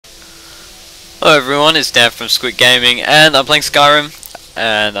Hello everyone, it's Dan from Squid Gaming, and I'm playing Skyrim,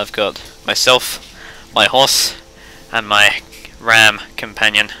 and I've got myself, my horse, and my ram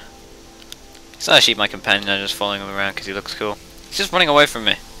companion. He's not actually my companion, I'm just following him around because he looks cool. He's just running away from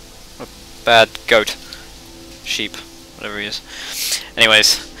me. What a bad goat. Sheep, whatever he is.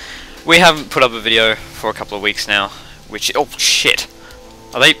 Anyways, we haven't put up a video for a couple of weeks now, which... oh shit!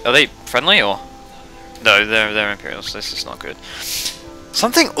 Are they friendly or...? No, they're Imperials, this is not good.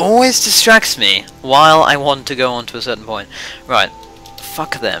 Something always distracts me while I want to go on to a certain point. Right,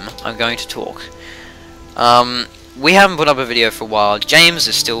 fuck them, I'm going to talk. We haven't put up a video for a while. James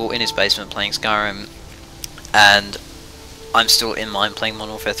is still in his basement playing Skyrim, and I'm still in mine playing Modern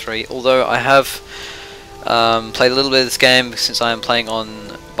Warfare 3, although I have played a little bit of this game since I am playing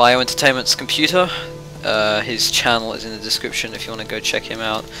on Bio Entertainment's computer. His channel is in the description if you want to go check him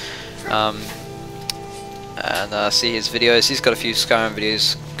out. And see his videos. He's got a few Skyrim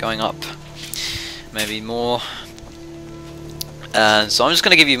videos going up, maybe more. And so I'm just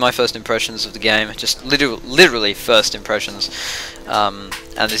going to give you my first impressions of the game, just literally first impressions. And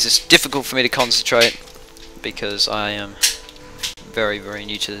this is difficult for me to concentrate because I am very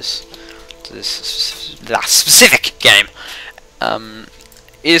new to this specific game. It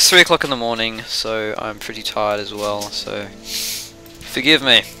is 3 o'clock in the morning, so I'm pretty tired as well. So forgive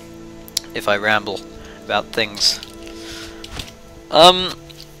me if I ramble about things.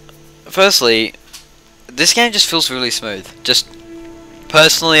 Firstly, this game just feels really smooth. Just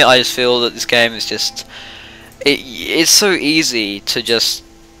personally, I just feel that this game is just it's so easy to just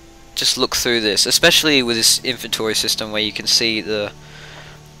look through this, especially with this inventory system where you can see the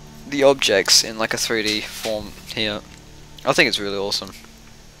objects in like a 3D form here. I think it's really awesome.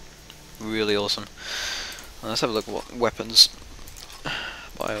 Really awesome. Let's have a look at what weapons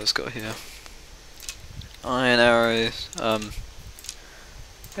Bio's got here. Iron arrows. Gonna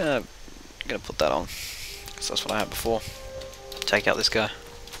put that on because that's what I had before. Take out this guy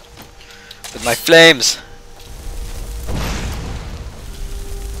with my flames.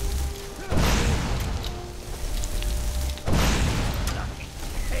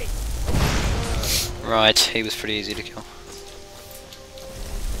 Right, he was pretty easy to kill.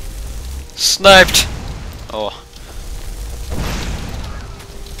 Sniped. Oh.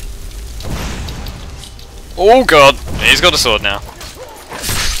 Oh god, he's got a sword now.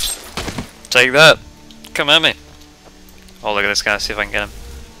 Take that. Come at me. Oh, look at this guy, see if I can get him.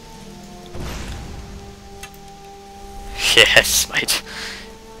 Yes, mate.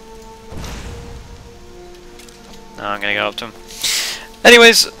 Now I'm gonna go up to him.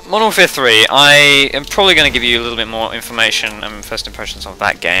 Anyways, Modern Warfare 3, I am probably going to give you a little bit more information and first impressions of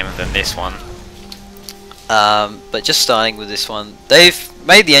that game than this one. But just starting with this one, they've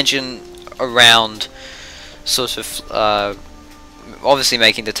made the engine around sort of obviously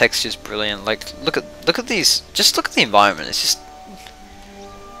making the textures brilliant. Like look at these, just look at the environment. It's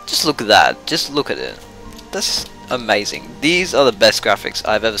just look at that, just look at it. That's amazing. These are the best graphics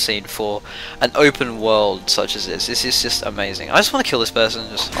I've ever seen for an open world such as this. This is just amazing. I just want to kill this person.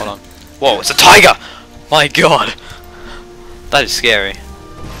 Just hold on. Whoa, it's a tiger! My god, that is scary.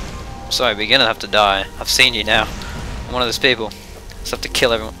 Sorry, we're gonna have to die. I've seen you now. I'm one of those people. Just have to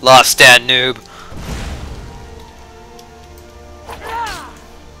kill everyone. Last stand, noob.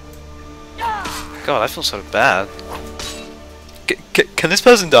 God, I feel so bad. Can this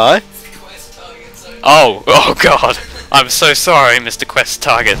person die? Oh god. I'm so sorry, Mr. Quest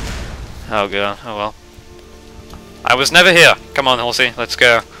Target. Oh god, oh well. I was never here. Come on, horsey, let's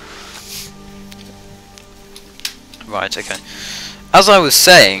go. Right, okay. As I was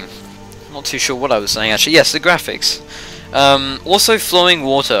saying, I'm not too sure what I was saying actually. Yes, the graphics. Also flowing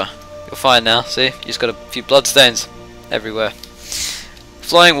water. You'll find now, see? You just got a few bloodstains everywhere.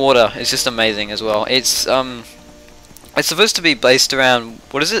 Flowing water is just amazing as well. It's supposed to be based around,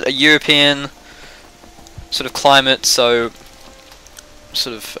 what is it? A European sort of climate, so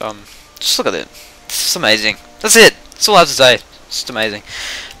sort of just look at it. It's just amazing. That's it. That's all I have to say. It's just amazing.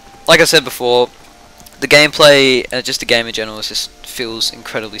 Like I said before, the gameplay and just the game in general just feels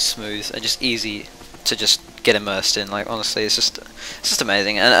incredibly smooth and just easy to just get immersed in. Like honestly, it's just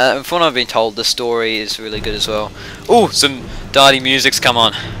amazing. And from what I've been told, the story is really good as well. Oh, some darty music's come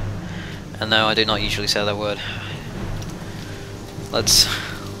on. And no, I do not usually say that word. Let's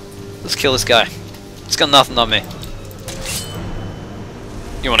kill this guy. He's got nothing on me.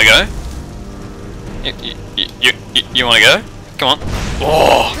 You wanna go? You wanna go? Come on.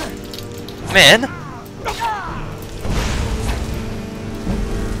 Oh, man.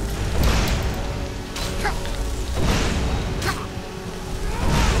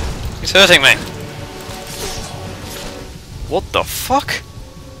 He's hurting me. What the fuck?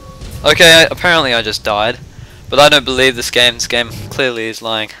 Okay, apparently I just died, but I don't believe this game. This game clearly is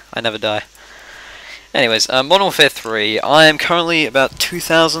lying. I never die. Anyways, Modern Warfare 3. I am currently about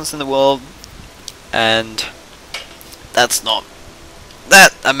 2,000th in the world, and that's not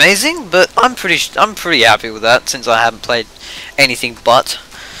that amazing, but I'm pretty happy with that since I haven't played anything but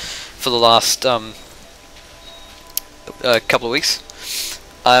for the last couple of weeks.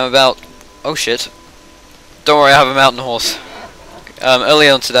 I'm about oh shit. Don't worry, I have a mountain horse.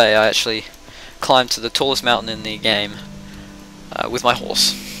 Earlier on today, I actually climbed to the tallest mountain in the game with my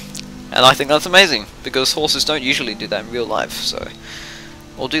horse, and I think that's amazing because horses don't usually do that in real life. So,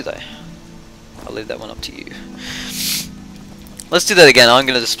 or do they? I'll leave that one up to you. Let's do that again. I'm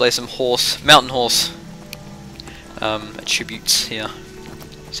going to display some mountain horse attributes here.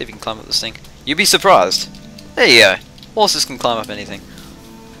 See if you can climb up this thing. You'd be surprised. There you go. Horses can climb up anything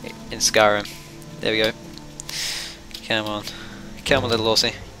in Skyrim. There we go. Come on. Come on, little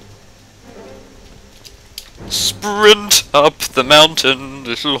horsey. Sprint up the mountain,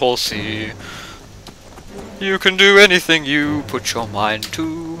 little horsey. You can do anything you put your mind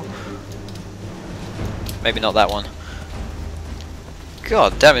to. Maybe not that one.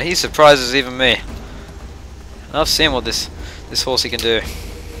 God damn it, he surprises even me. And I've seen what this horsey can do.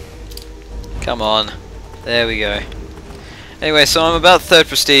 Come on. There we go. Anyway, so I'm about 3rd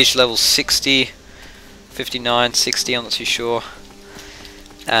prestige, level 60, 59, 60, I'm not too sure.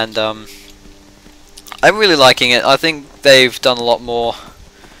 And I'm really liking it. I think they've done a lot more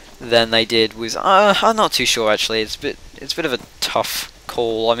than they did with I'm not too sure actually. It's a bit of a tough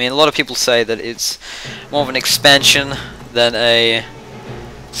call. I mean, a lot of people say that it's more of an expansion than a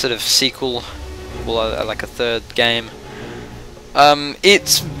sort of sequel, or like a 3rd game. It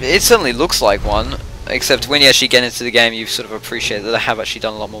certainly looks like one, except when you actually get into the game, you sort of appreciate that they have actually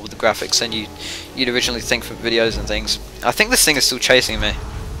done a lot more with the graphics than you'd originally think from videos and things. I think this thing is still chasing me.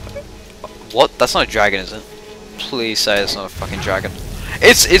 What? That's not a dragon, is it? Please say it's not a fucking dragon.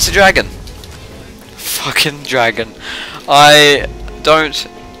 It's a dragon. Fucking dragon. I don't.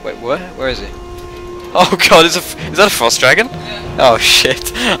 Wait, where is he? Oh god, is that a frost dragon? Yeah. Oh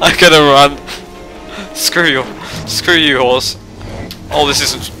shit! I'm gonna run. Screw you, horse. Oh, this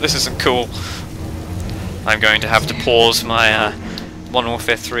isn't cool. I'm going to have to pause my Modern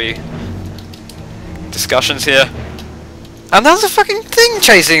Warfare 3 discussions here. And there's a fucking thing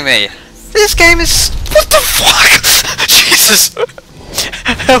chasing me. This game is what the fuck? Jesus!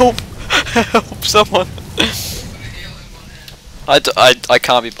 Help! Someone! I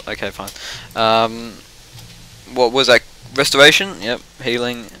can't be. Okay, fine. What was that? Restoration? Yep.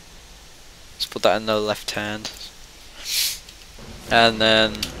 Healing. Let's put that in the left hand. And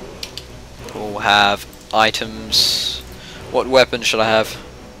then we'll have items. What weapon should I have?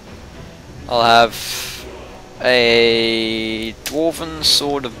 I'll have a dwarven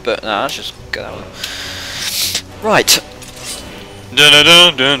sword of nah, let's just go that one. Right.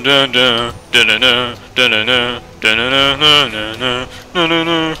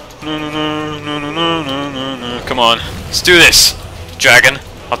 Come on, let's do this, dragon.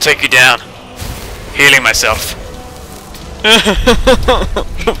 I'll take you down. Healing myself.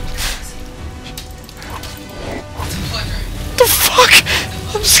 The fuck?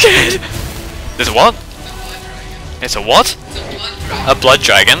 I'm scared. There's a what? It's a what? A blood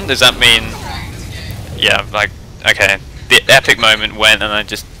dragon? Does that mean? Yeah, like, okay. The epic moment went and I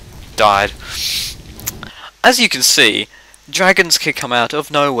just died. As you can see, dragons can come out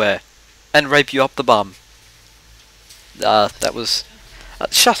of nowhere and rape you up the bum. That was...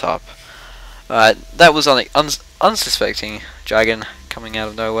 shut up. That was unsuspecting dragon coming out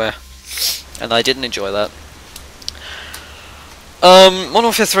of nowhere, and I didn't enjoy that. Modern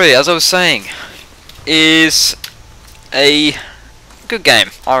Warfare 3, as I was saying, is a good game,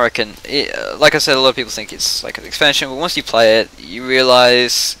 I reckon. Like I said, a lot of people think it's like an expansion, but once you play it, you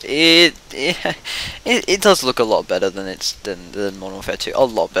realise it does look a lot better than Modern Warfare 2. A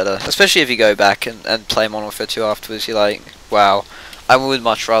lot better, especially if you go back and play Modern Warfare 2 afterwards. You're like, wow, I would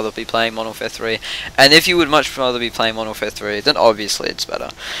much rather be playing Modern Warfare 3. And if you would much rather be playing Modern Warfare 3, then obviously it's better.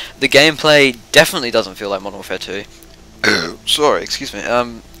 The gameplay definitely doesn't feel like Modern Warfare 2. Sorry, excuse me.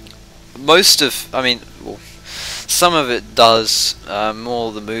 Some of it does,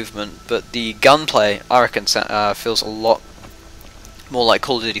 more the movement, but the gunplay, I reckon, feels a lot more like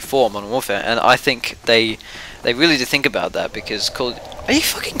Call of Duty 4 Modern Warfare, and I think they really do think about that, because Are you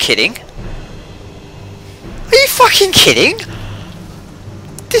fucking kidding? Are you fucking kidding?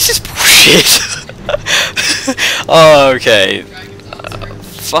 This is bullshit! Oh, okay.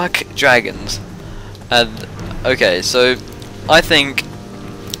 Fuck dragons. And, okay, so, I think...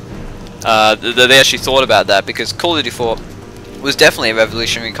 they actually thought about that, because Call of Duty 4 was definitely a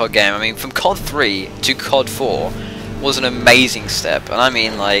revolutionary COD game. I mean, from COD 3 to COD 4 was an amazing step, and I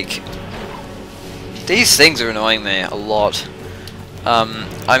mean, like, these things are annoying me a lot.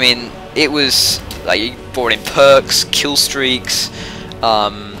 I mean, it was like you brought in perks, kill streaks,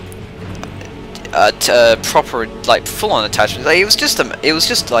 proper like full-on attachments. Like, it was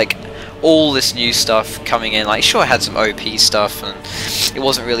just like all this new stuff coming in. Like, sure, it had some OP stuff, and it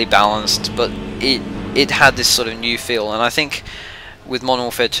wasn't really balanced, but it had this sort of new feel. And I think with Modern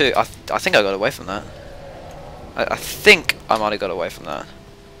Warfare 2, I think I got away from that. I think I might have got away from that.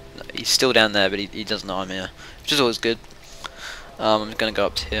 He's still down there, but he doesn't know I'm here, which is always good. I'm just gonna go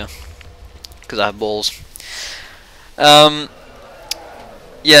up to here because I have balls. Yeah,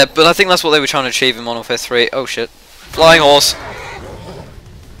 but I think that's what they were trying to achieve in Modern Warfare 3. Oh shit. Flying horse.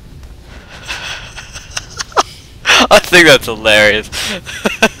 I think that's hilarious.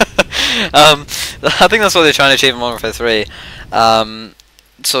 I think that's what they're trying to achieve in Modern Warfare 3.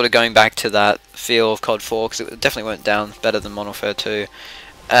 Sort of going back to that feel of COD 4, because it definitely went down better than Modern Warfare 2.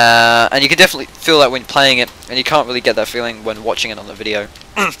 And you can definitely feel that when playing it, and you can't really get that feeling when watching it on the video.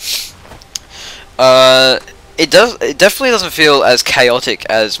 It definitely doesn't feel as chaotic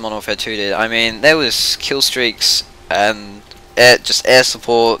as Modern Warfare 2 did. I mean, there was kill streaks and just air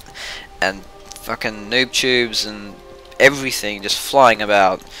support and fucking noob tubes and everything just flying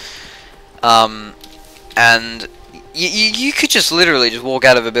about. And you could just literally just walk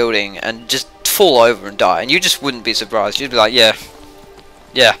out of a building and just fall over and die, and you just wouldn't be surprised. You'd be like, yeah,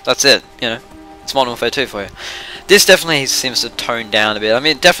 that's it. You know, it's Modern Warfare 2 for you. This definitely seems to tone down a bit. I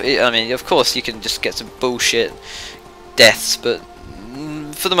mean, definitely. I mean, of course, you can just get some bullshit deaths, but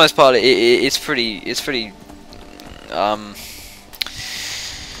for the most part, it's pretty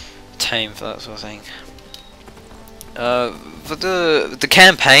tame for that sort of thing. For the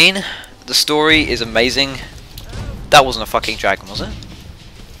campaign, the story is amazing. That wasn't a fucking dragon, was it?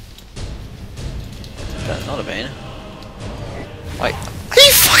 That not have been. Wait, are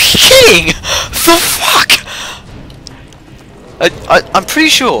you fucking kidding? The fuck? I'm pretty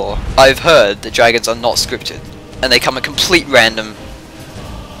sure I've heard that dragons are not scripted, and they come a complete random.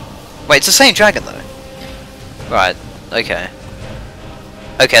 Wait, it's the same dragon though. Right. Okay.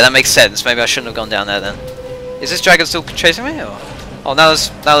 Okay, that makes sense. Maybe I shouldn't have gone down there then. Is this dragon still chasing me? Or? Oh, now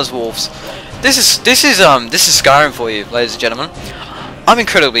there's wolves. This is Skyrim for you, ladies and gentlemen. I'm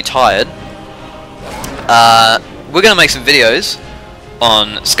incredibly tired. We're gonna make some videos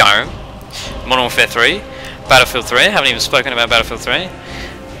on Skyrim, Modern Warfare 3, Battlefield 3. I haven't even spoken about Battlefield 3.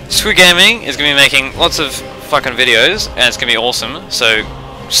 Squid Gaming is gonna be making lots of fucking videos, and it's gonna be awesome. So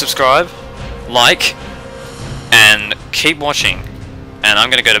subscribe, like, and keep watching. And I'm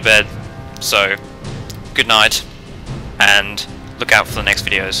gonna go to bed. So good night, and look out for the next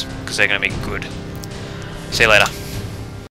videos because they're gonna be good. See you later.